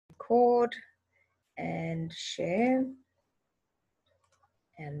record and share.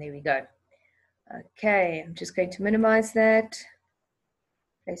 And there we go. Okay, I'm just going to minimize that.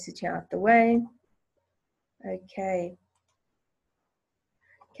 Place it here out the way. Okay.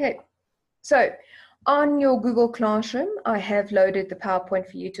 Okay, so on your Google Classroom, I have loaded the PowerPoint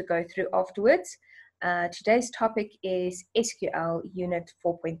for you to go through afterwards. Today's topic is SQL Unit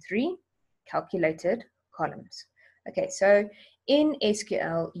 4.3, Calculated Columns. Okay, so in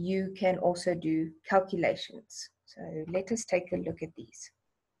SQL, you can also do calculations. So let us take a look at these.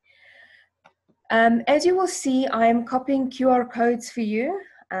 As you will see, I am copying QR codes for you.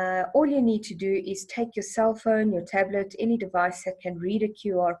 All you need to do is take your cell phone, your tablet, any device that can read a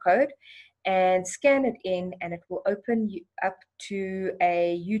QR code and scan it in, and it will open you up to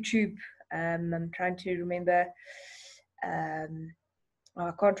a YouTube. I'm trying to remember,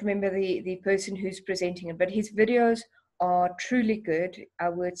 I can't remember the person who's presenting it, but his videos are truly good. I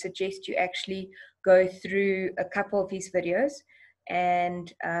would suggest you actually go through a couple of his videos,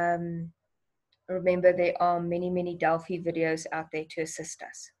 and remember, there are many Delphi videos out there to assist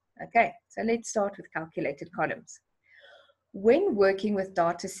us. Okay, so let's start with calculated columns. When working with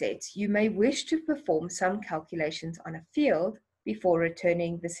data sets, you may wish to perform some calculations on a field before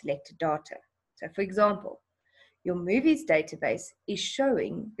returning the selected data. So for example, your movies database is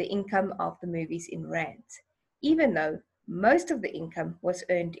showing the income of the movies in rands, even though most of the income was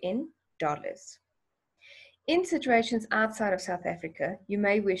earned in dollars. In situations outside of South Africa, you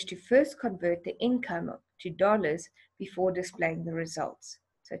may wish to first convert the income to dollars before displaying the results.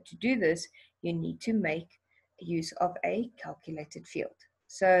 So to do this, you need to make use of a calculated field.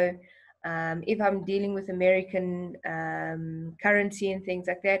 So if I'm dealing with American currency and things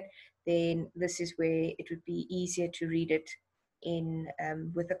like that, then this is where it would be easier to read it in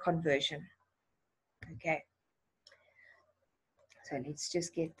with a conversion. Okay. So let's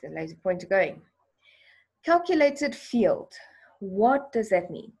just get the laser pointer going. Calculated field, what does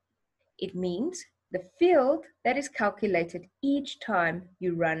that mean? It means the field that is calculated each time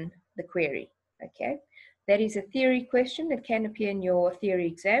you run the query, okay? That is a theory question. It can appear in your theory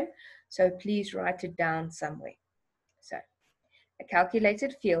exam, so please write it down somewhere. So, a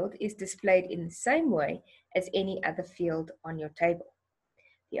calculated field is displayed in the same way as any other field on your table.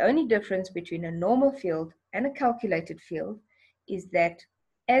 The only difference between a normal field and a calculated field is that,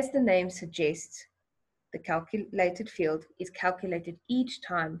 as the name suggests, the calculated field is calculated each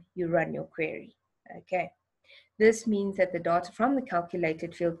time you run your query. Okay. This means that the data from the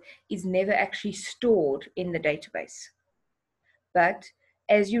calculated field is never actually stored in the database. But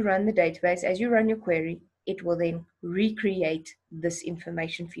as you run the database, as you run your query, it will then recreate this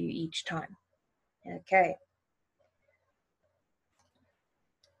information for you each time. Okay.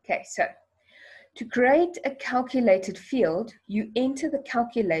 Okay, so to create a calculated field, you enter the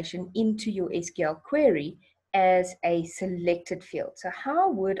calculation into your SQL query as a selected field. So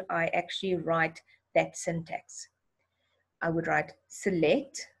how would I actually write that syntax? I would write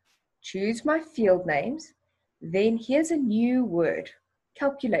select, choose my field names, then here's a new word,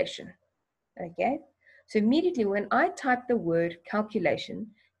 calculation. Okay, so immediately when I type the word calculation,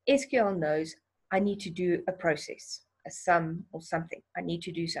 SQL knows I need to do a process, a sum or something. I need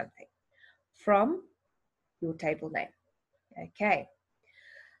to do something from your table name. Okay,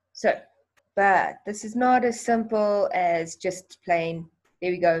 so, but this is not as simple as just plain,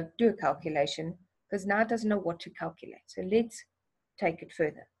 there we go, do a calculation, because now it doesn't know what to calculate. So let's take it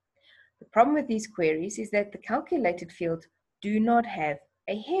further. The problem with these queries is that the calculated fields do not have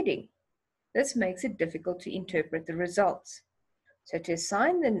a heading. This makes it difficult to interpret the results. So to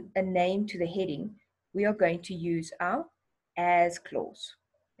assign a name to the heading, we are going to use our as clause.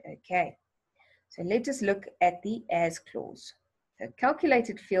 Okay. So let us look at the as clause. So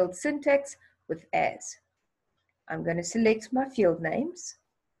calculated field syntax with as. I'm going to select my field names,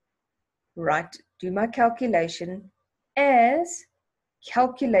 do my calculation as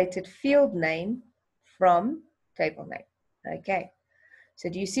calculated field name from table name. Okay. So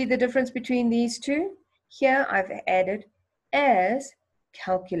do you see the difference between these two? Here I've added as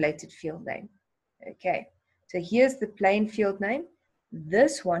calculated field name. Okay. So here's the plain field name.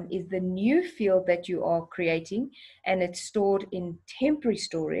 This one is the new field that you are creating, and it's stored in temporary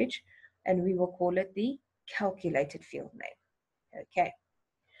storage, and we will call it the calculated field name. Okay.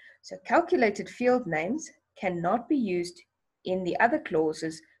 So calculated field names cannot be used in the other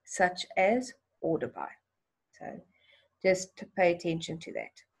clauses such as order by. So just to pay attention to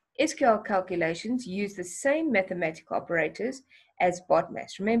that. SQL calculations use the same mathematical operators as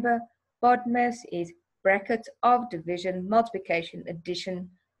BODMAS. Remember, BODMAS is brackets of division, multiplication, addition,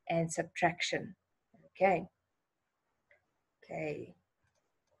 and subtraction. Okay. Okay.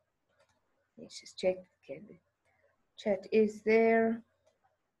 Let's just check. Okay, the chat is there.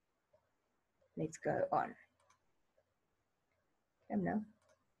 Let's go on. Come now.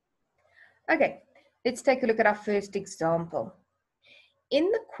 Okay, let's take a look at our first example. In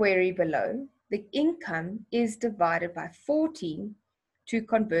the query below, the income is divided by 14 to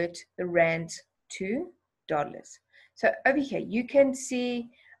convert the rands to dollars. So over here, you can see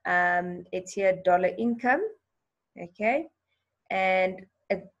it's here dollar income, okay? And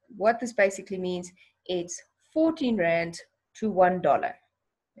what this basically means, it's 14 rand to $1,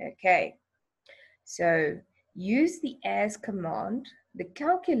 okay? So use the as command. The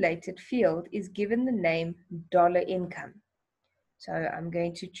calculated field is given the name dollar income. So I'm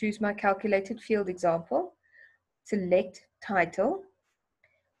going to choose my calculated field example, select title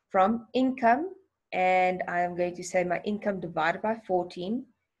from income, and I am going to say my income divided by 14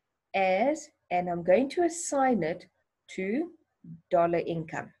 as, and I'm going to assign it to dollar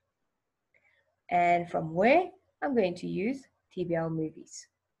income. And from where, I'm going to use TBL movies.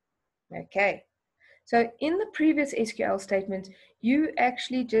 Okay. So in the previous SQL statement, you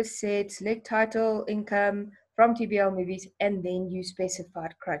actually just said select title, income from TBL movies, and then you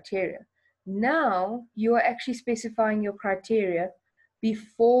specified criteria. Now you are actually specifying your criteria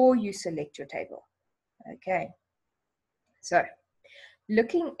before you select your table. Okay. So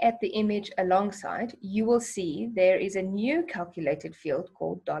looking at the image alongside, you will see there is a new calculated field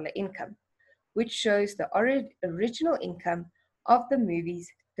called dollar income, which shows the original income of the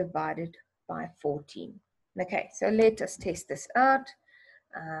movies divided by 14. Okay, so let us test this out.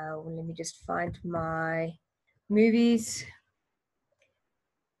 Let me just find my movies.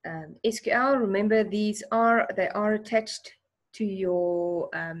 SQL, remember they are attached to your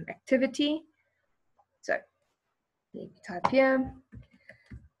activity. So let me type here,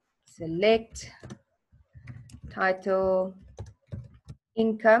 select title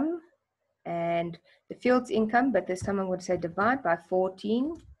income, and the field's income, but this time I'm going to say divide by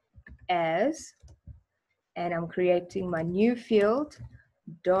 14 as, and I'm creating my new field,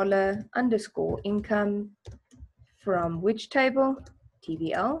 dollar underscore income, from which table?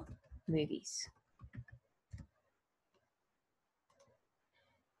 TBL movies.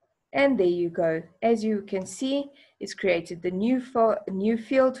 And there you go. As you can see, it's created the new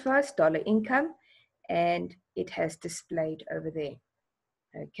field for us, dollar income, and it has displayed over there.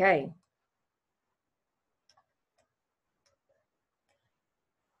 Okay.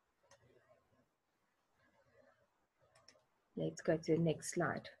 Let's go to the next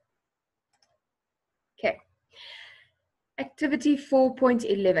slide. Okay. Activity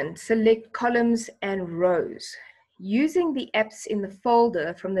 4.11, select columns and rows. Using the apps in the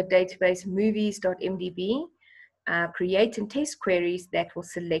folder from the database movies.mdb, create and test queries that will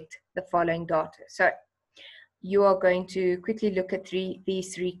select the following data. So you are going to quickly look at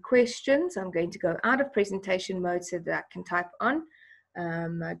these three questions. I'm going to go out of presentation mode so that I can type on.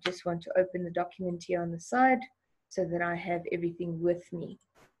 I just want to open the document here on the side so that I have everything with me.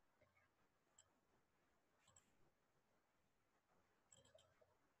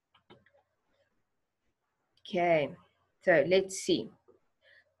 Okay, so let's see. It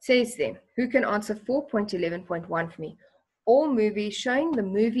says then, who can answer 4.11.1 for me? All movies showing the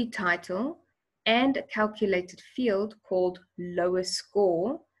movie title and a calculated field called lowest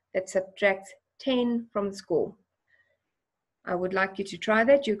score that subtracts 10 from the score. I would like you to try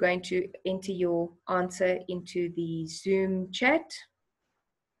that. You're going to enter your answer into the Zoom chat.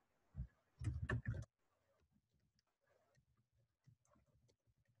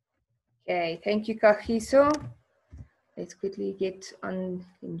 Okay, thank you, Kagiso. Let's quickly get on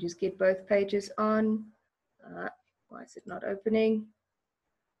and just get both pages on. Why is it not opening?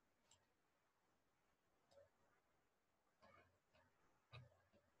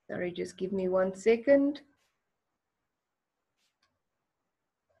 Sorry, just give me 1 second.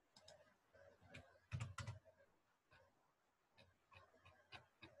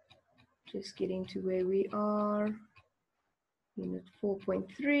 Just getting to where we are. Unit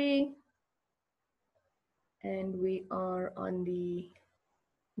 4.3. And we are on the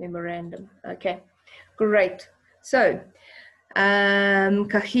memorandum. Okay, great. So,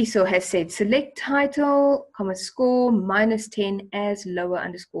 Kagiso has said, select title, comma score, -10 as lower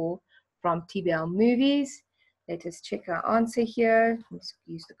underscore from TBL movies. Let us check our answer here. Let's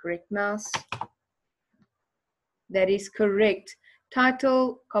use the correct mouse. That is correct.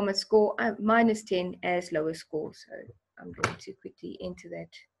 Title, comma score, -10 as lower score. So I'm going to quickly enter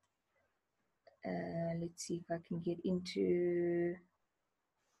that. Let's see if I can get into,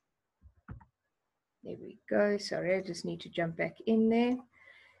 there we go. Sorry, I just need to jump back in there.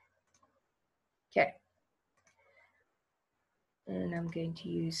 Okay. And I'm going to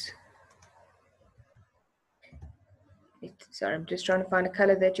use Sorry, I'm just trying to find a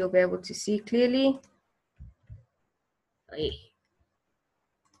color that you'll be able to see clearly.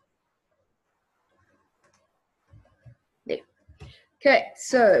 There. Okay,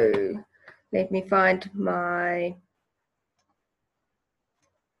 so let me find my,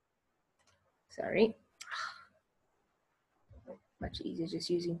 sorry, much easier just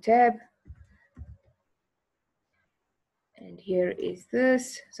using tab. And here is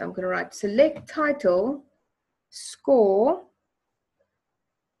this. So I'm going to write select title, score,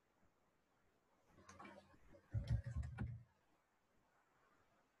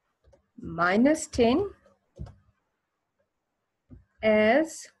 -10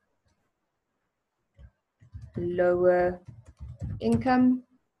 as lower income,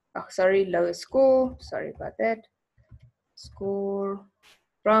 lower score, sorry about that, score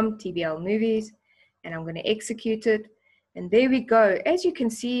from TBL movies, and I'm going to execute it. And there we go. As you can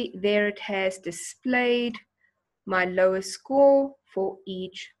see, there it has displayed my lowest score for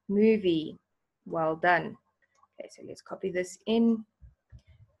each movie. Well done. Okay, so let's copy this in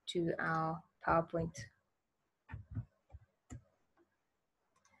to our PowerPoint.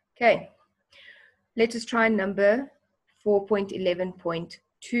 Okay, let us try number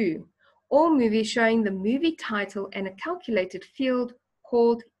 4.11.2. All movies showing the movie title and a calculated field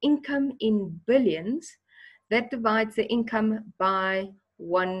called income in billions that divides the income by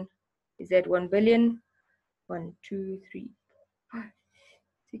 1. Is that 1 billion? 1, 2, 3, 5,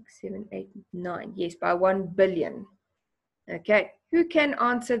 6, 7, 8, 9. Yes, by 1 billion. Okay, who can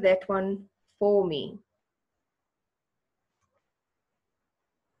answer that one for me?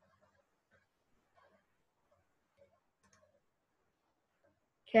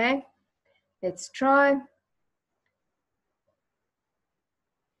 Okay, let's try.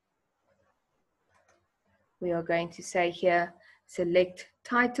 We are going to say here, select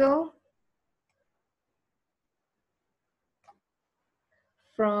title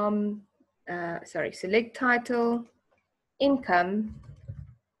from, select title, income.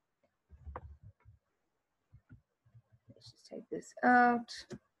 Let's just take this out.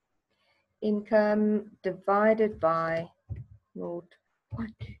 Income divided by 0,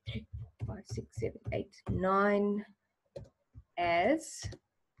 1, 2, 3, 4, 5, 6, 7, 8, 9 as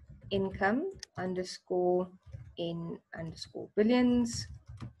income underscore in underscore billions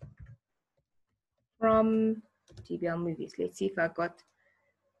from TBL movies. Let's see if I got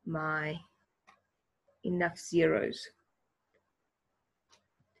my enough zeros.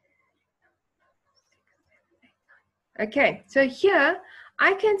 Okay, so here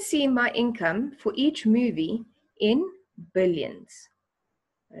I can see my income for each movie in billions.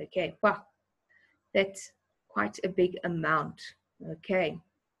 Okay, wow, that's quite a big amount. Okay,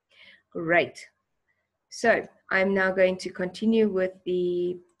 great. So I'm now going to continue with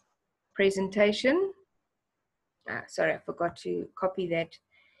the presentation. Sorry, I forgot to copy that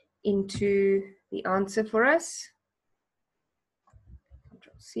into the answer for us.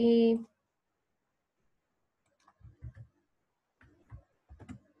 Control C.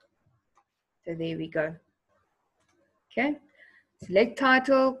 So there we go. Okay. Select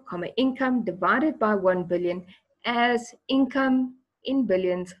title, comma, income divided by 1 billion as income in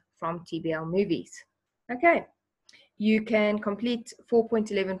billions from TBL movies. Okay. You can complete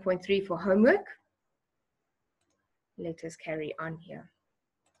 4.11.3 for homework. Let us carry on here.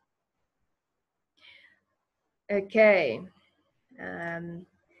 Okay.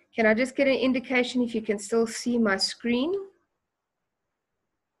 Can I just get an indication if you can still see my screen?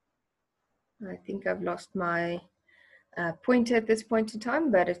 I think I've lost my pointer at this point in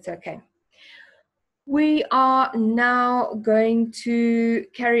time, but it's okay. We are now going to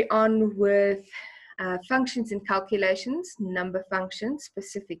carry on with functions and calculations, number functions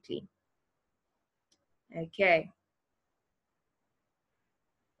specifically. Okay.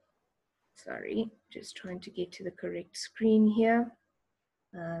 Sorry, just trying to get to the correct screen here.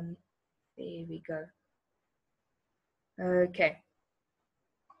 There we go. Okay.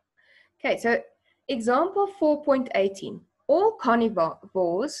 Okay, so example 4.18. All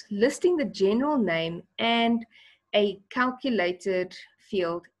carnivores listing the general name and a calculated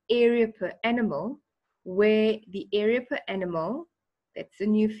field area per animal, where the area per animal, that's the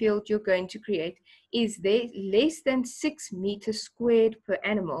new field you're going to create, is there less than 6 meters squared per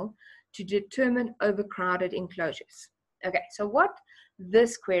animal to determine overcrowded enclosures. Okay, so what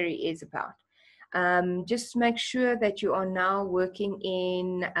this query is about. Just make sure that you are now working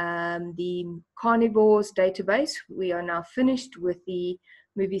in the carnivores database. We are now finished with the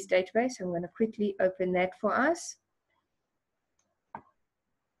movies database. I'm going to quickly open that for us.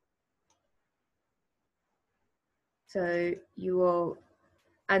 So you will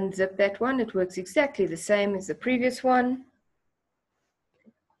unzip that one. It works exactly the same as the previous one.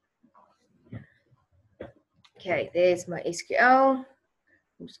 Okay, there's my SQL.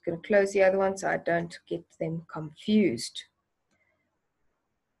 I'm just going to close the other one so I don't get them confused.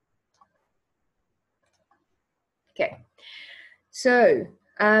 Okay, so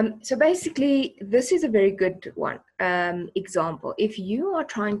basically this is a very good one example. If you are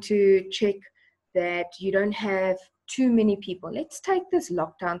trying to check that you don't have too many people, let's take this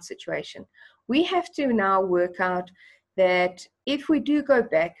lockdown situation. We have to now work out that if we do go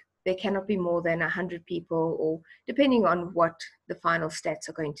back, there cannot be more than 100 people, or depending on what the final stats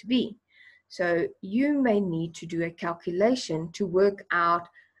are going to be. So you may need to do a calculation to work out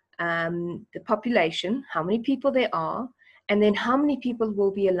the population, how many people there are, and then how many people will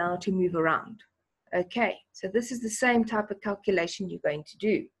be allowed to move around. Okay, so this is the same type of calculation you're going to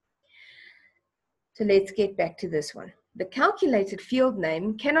do. So let's get back to this one. The calculated field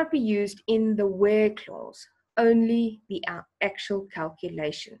name cannot be used in the where clause, only the actual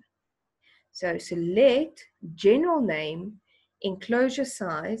calculation. So select general name, enclosure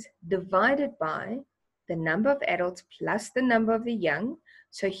size divided by the number of adults plus the number of the young.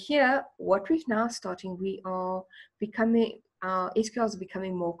 So here, what we're now starting, we are becoming, our SQLs are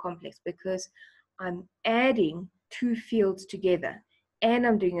becoming more complex because I'm adding two fields together and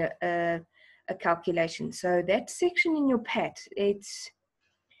I'm doing a calculation. So that section in your PAT, it's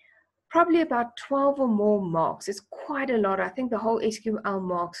probably about 12 or more marks. It's quite a lot. I think the whole SQL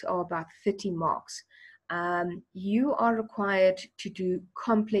marks are about 30 marks. You are required to do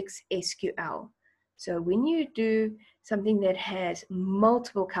complex SQL. So when you do something that has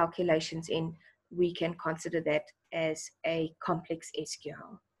multiple calculations in, we can consider that as a complex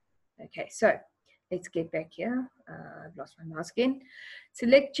SQL. Okay, so let's get back here. I've lost my mouse again.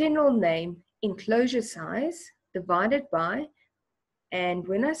 Select general name, enclosure size, divided by, and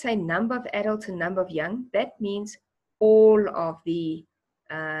when I say number of adults and number of young, that means all of the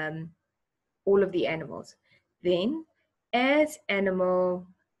animals. Then as animal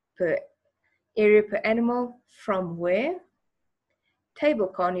per area per animal, from where, table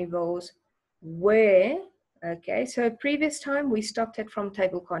carnivores, where, okay, so previous time we stopped it from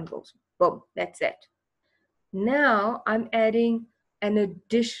table carnivores. Boom, that's that. Now I'm adding an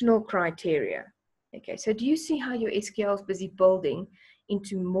additional criteria. Okay, so do you see how your SQL is busy building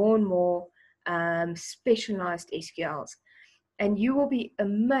into more and more specialized SQLs? And you will be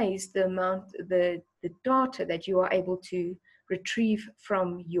amazed the amount, the data that you are able to retrieve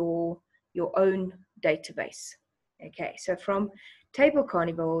from your own database. Okay, so from table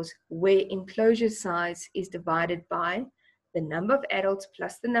carnivores, where enclosure size is divided by the number of adults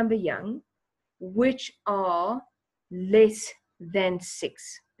plus the number young, which are less than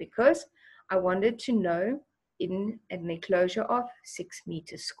 6, because I wanted to know in an enclosure of 6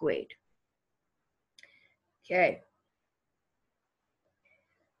 meters squared. Okay,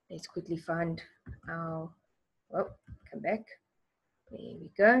 let's quickly find our, oh, come back. There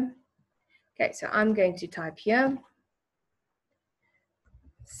we go. Okay, so I'm going to type here,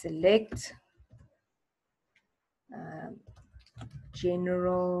 select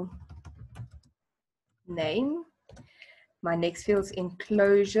general name. My next field is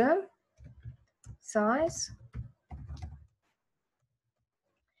enclosure size.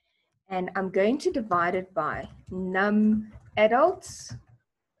 And I'm going to divide it by num adults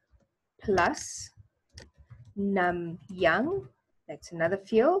plus num young, that's another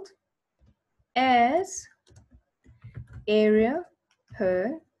field, as area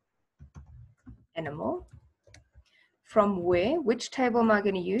per animal. From where, which table am I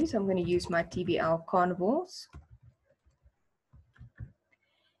going to use? I'm going to use my TBL carnivores.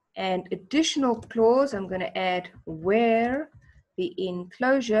 And additional clause, I'm going to add where the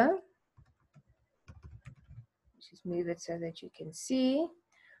enclosure, just move it so that you can see,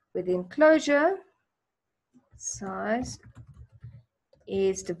 with enclosure size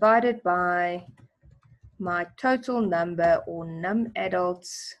is divided by my total number, or num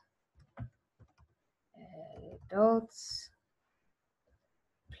adults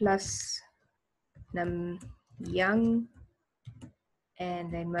plus num young,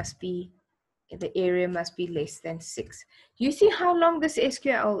 and they must be, the area must be less than 6. You see how long this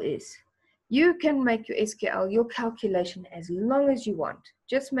SQL is? You can make your SQL, your calculation, as long as you want.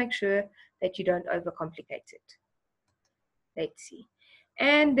 Just make sure that you don't overcomplicate it. Let's see.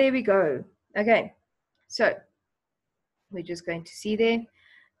 And there we go. Okay, so we're just going to see there.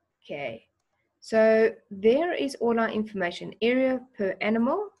 Okay, so there is all our information, area per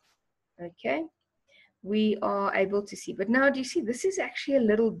animal. Okay, we are able to see. But now, do you see, this is actually a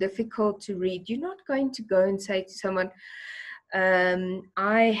little difficult to read. You're not going to go and say to someone,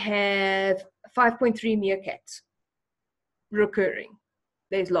 I have 5.3 meerkats recurring.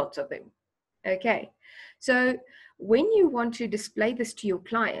 There's lots of them. Okay, so when you want to display this to your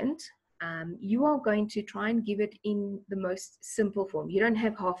client, you are going to try and give it in the most simple form. You don't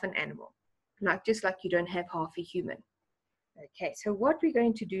have half an animal, just like you don't have half a human. Okay, so what we're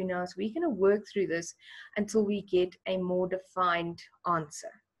going to do now is we're going to work through this until we get a more defined answer.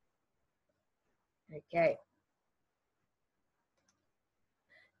 Okay.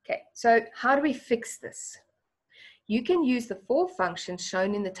 Okay, so how do we fix this? You can use the 4 functions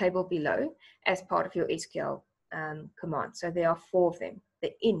shown in the table below as part of your SQL command. So there are 4 of them.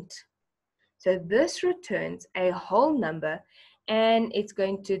 The int. So this returns a whole number, and it's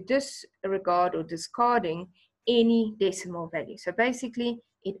going to disregard or discarding any decimal value. So basically,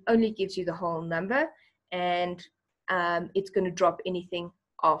 it only gives you the whole number, and it's going to drop anything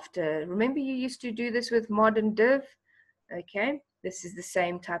after. Remember, you used to do this with modern div? Okay, this is the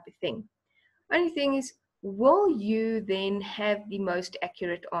same type of thing. Only thing is, will you then have the most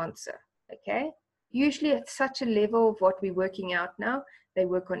accurate answer? Okay, usually at such a level of what we're working out now, they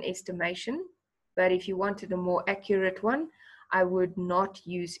work on estimation. But if you wanted a more accurate one, I would not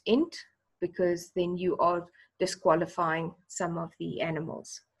use int, because then you are disqualifying some of the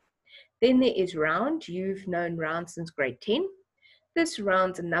animals. Then there is round. You've known round since grade 10. This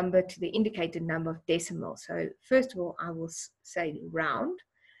rounds a number to the indicated number of decimals. So first of all, I will say round.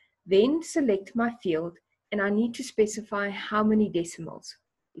 Then select my field, and I need to specify how many decimals.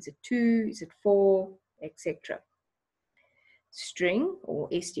 Is it 2? Is it 4? Etc. String, or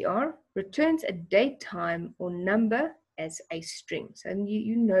str, returns a date, time, or number as a string. So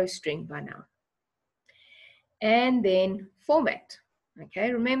you know string by now. And then format.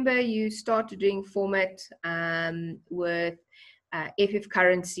 Okay, remember you started doing format with FF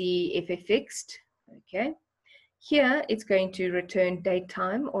currency, FF fixed. Okay. Here, it's going to return date,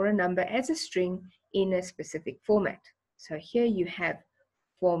 time, or a number as a string in a specific format. So here you have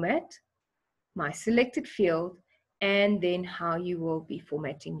format, my selected field, and then how you will be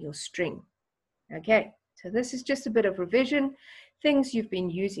formatting your string. Okay, so this is just a bit of revision. Things you've been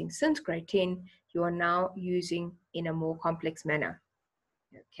using since grade 10, you are now using in a more complex manner.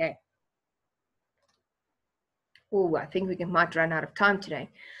 Okay. Oh, I think we might run out of time today.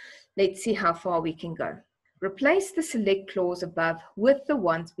 Let's see how far we can go. Replace the select clause above with the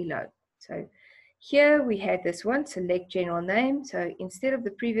ones below. So here we had this one, select general name. So instead of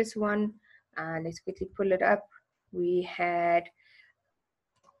the previous one, let's quickly pull it up. We had,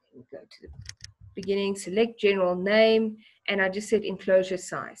 go to the beginning, select general name, and I just said enclosure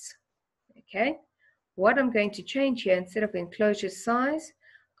size. Okay. What I'm going to change here, instead of enclosure size,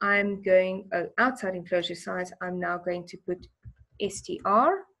 I'm going, outside enclosure size, I'm now going to put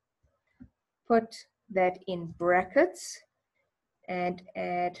str, put that in brackets, and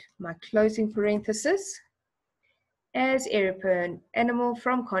add my closing parenthesis as area per animal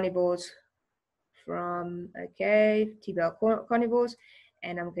from carnivores, from, okay, TBL carnivores,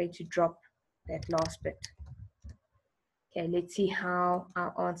 and I'm going to drop that last bit. Okay, let's see how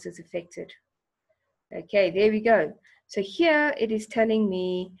our answer is affected. Okay, there we go. So here it is telling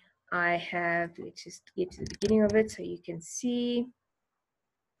me I have, let's just get to the beginning of it so you can see.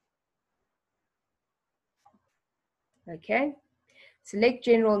 Okay, select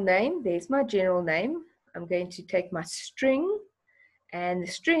general name. There's my general name. I'm going to take my string, and the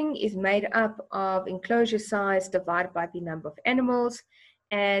string is made up of enclosure size divided by the number of animals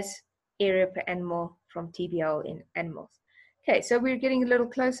as area per animal from TBL in animals. Okay, so we're getting a little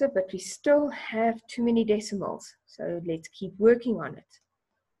closer, but we still have too many decimals. So let's keep working on it.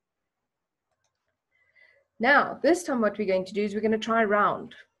 Now, this time what we're going to do is we're going to try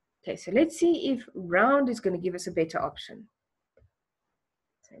round. Okay, so let's see if round is going to give us a better option.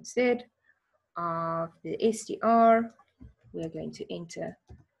 So instead of the str, we're going to enter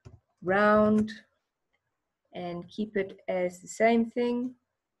round and keep it as the same thing.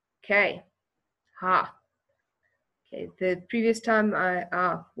 Okay, okay, the previous time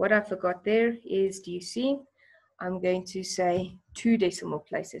what I forgot there is, do you see? I'm going to say 2 decimal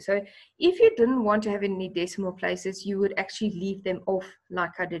places. So if you didn't want to have any decimal places, you would actually leave them off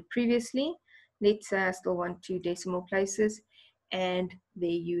like I did previously. Let's say I still want 2 decimal places, and there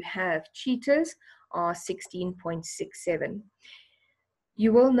you have cheetahs are 16.67.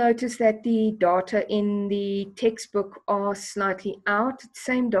 You will notice that the data in the textbook are slightly out.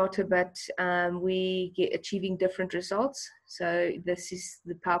 Same data, but we get achieving different results. So this is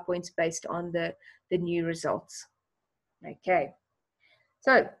the PowerPoint's based on the new results. Okay,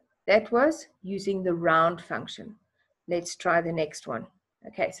 so that was using the round function. Let's try the next one.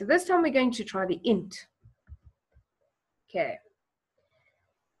 Okay, so this time we're going to try the int. Okay.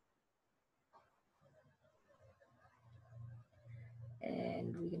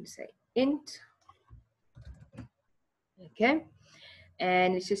 And we're going to say int. Okay.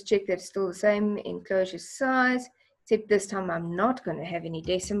 And let's just check that it's still the same enclosure size, except this time I'm not going to have any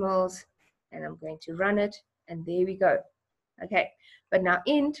decimals, and I'm going to run it, and there we go. Okay, but now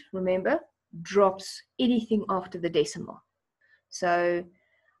int, remember, drops anything after the decimal. So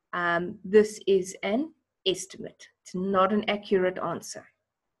this is an estimate. It's not an accurate answer.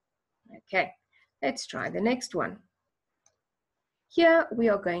 Okay, let's try the next one. Here we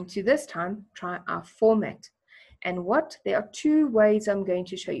are going to this time try our format. And there are two ways I'm going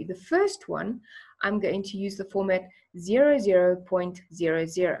to show you. The first one, I'm going to use the format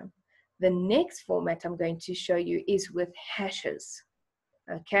 00.00. The next format I'm going to show you is with hashes.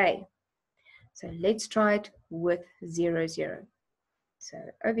 Okay, so let's try it with 00. So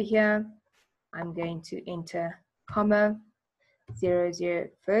over here, I'm going to enter comma 00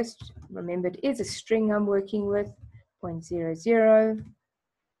 first. Remember, it is a string I'm working with, 0.00,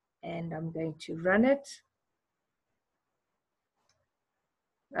 and I'm going to run it.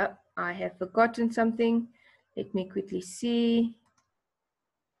 Oh, I have forgotten something. Let me quickly see.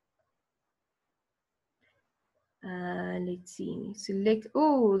 Let's see. Select.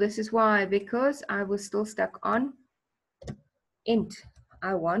 Oh, this is why, because I was still stuck on int.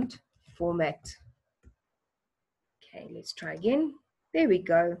 I want format. Okay, let's try again. There we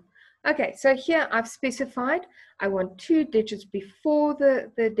go. Okay, so here I've specified I want 2 digits before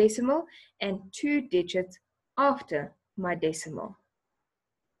the decimal and 2 digits after my decimal.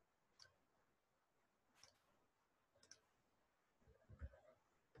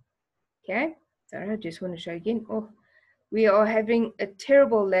 Okay, sorry, I just want to show again. Oh, we are having a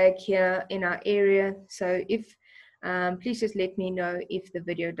terrible lag here in our area. So if, please just let me know if the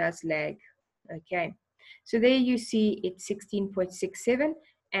video does lag. Okay, so there you see it's 16.67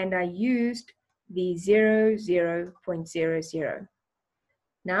 and I used the 00.00.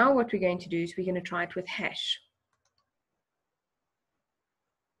 Now what we're going to do is we're going to try it with hash.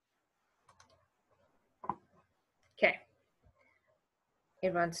 Okay,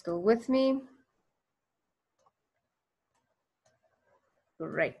 everyone's still with me?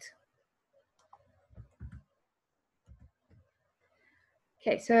 Great.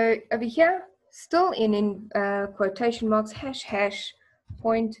 Okay, so over here, still in quotation marks, hash, hash,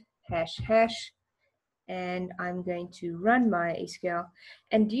 point, hash, hash, and I'm going to run my SQL.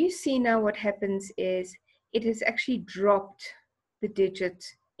 And do you see now what happens is it has actually dropped the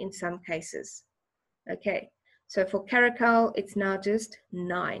digit in some cases. Okay, so for Caracal, it's now just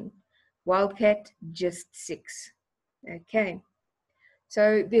 9. Wildcat, just 6. Okay.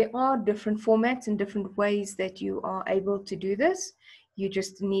 So there are different formats and different ways that you are able to do this. You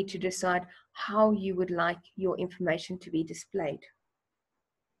just need to decide how you would like your information to be displayed.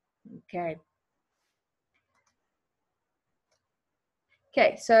 Okay.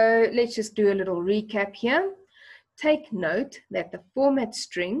 Okay, so let's just do a little recap here. Take note that the format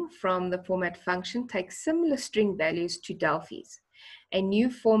string from the format function takes similar string values to Delphi's. A new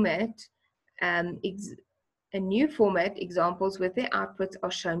format examples with their outputs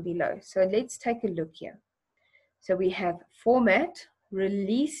are shown below. So let's take a look here. So we have format,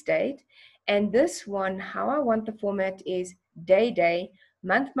 release date, and this one, how I want the format is day, day,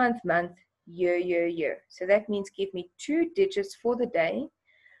 month, month, month, year, year, year. So that means give me 2 digits for the day.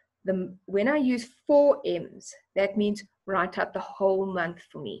 When I use 4 M's, that means write out the whole month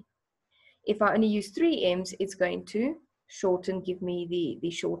for me. If I only use 3 M's, it's going to shorten, give me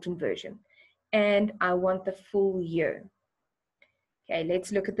the shortened version. And I want the full year. Okay,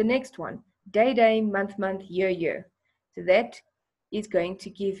 let's look at the next one. Day, day, month, month, year, year. So that is going to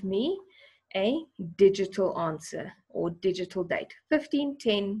give me a digital answer or digital date, 15,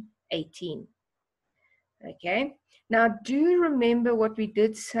 10, 18. Okay, now do remember what we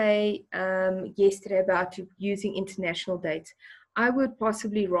did say yesterday about using international dates. I would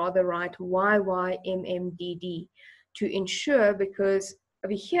possibly rather write YYMMDD to ensure, because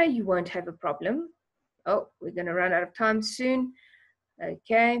over here you won't have a problem. Oh, we're going to run out of time soon.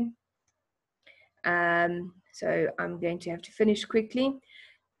 Okay, so I'm going to have to finish quickly.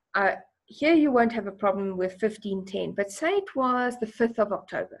 Here you won't have a problem with 1510, but say it was the 5th of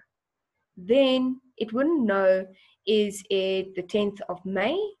October. Then it wouldn't know, is it the 10th of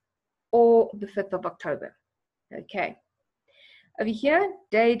May or the 5th of October? Okay. Over here,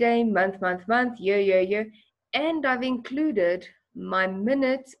 day, day, month, month, month, year, year, year, and I've included my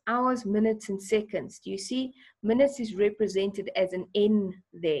minutes, hours, minutes, and seconds. Do you see? Minutes is represented as an N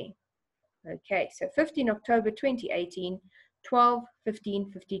there. Okay, so 15 October 2018, 12,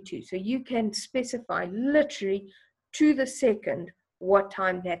 15, 52. So you can specify literally to the second what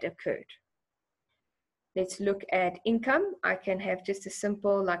time that occurred. Let's look at income. I can have just a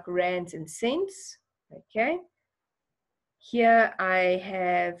simple like rands and cents. Okay. Here I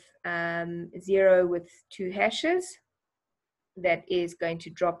have 0 with 2 hashes. That is going to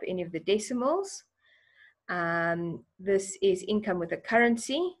drop any of the decimals. This is income with a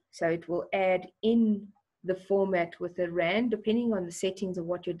currency, so it will add in the format with a rand, depending on the settings of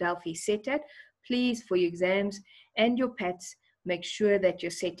what your Delphi is set at. Please, for your exams and your PATs, make sure that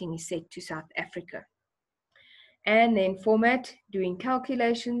your setting is set to South Africa. And then format, doing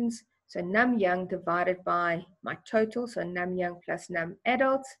calculations, so num young divided by my total, so num young plus num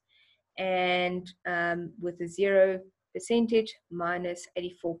adults, and with a 0 percentage minus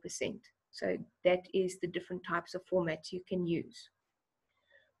 84%. So that is the different types of formats you can use.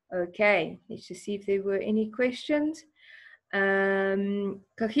 Okay, let's just see if there were any questions.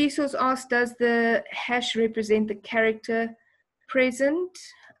 Kagisos asked, does the hash represent the character present?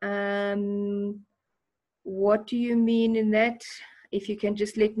 What do you mean in that? If you can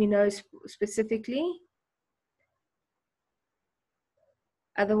just let me know specifically.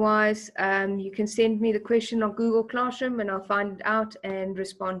 Otherwise, you can send me the question on Google Classroom and I'll find it out and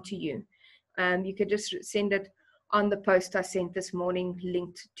respond to you. You could just send it on the post I sent this morning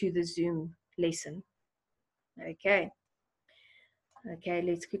linked to the Zoom lesson. Okay. Okay,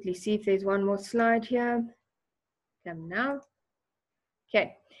 let's quickly see if there's one more slide here. Come now.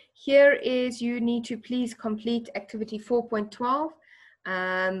 Okay, here is you need to please complete activity 4.12.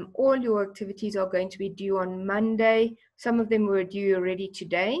 All your activities are going to be due on Monday. Some of them were due already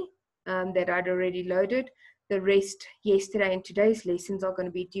today that I'd already loaded. The rest, yesterday and today's lessons are going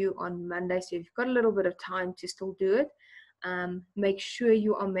to be due on Monday. So if you've got a little bit of time to still do it, make sure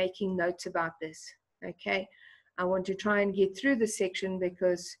you are making notes about this. Okay, I want to try and get through this section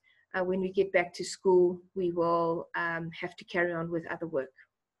because when we get back to school, we will have to carry on with other work.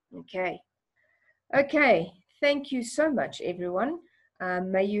 Okay. Okay. Thank you so much, everyone.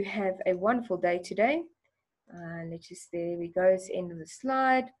 May you have a wonderful day today. Let's just, there we go, it's the end of the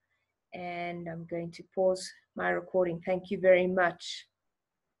slide. And I'm going to pause my recording. Thank you very much.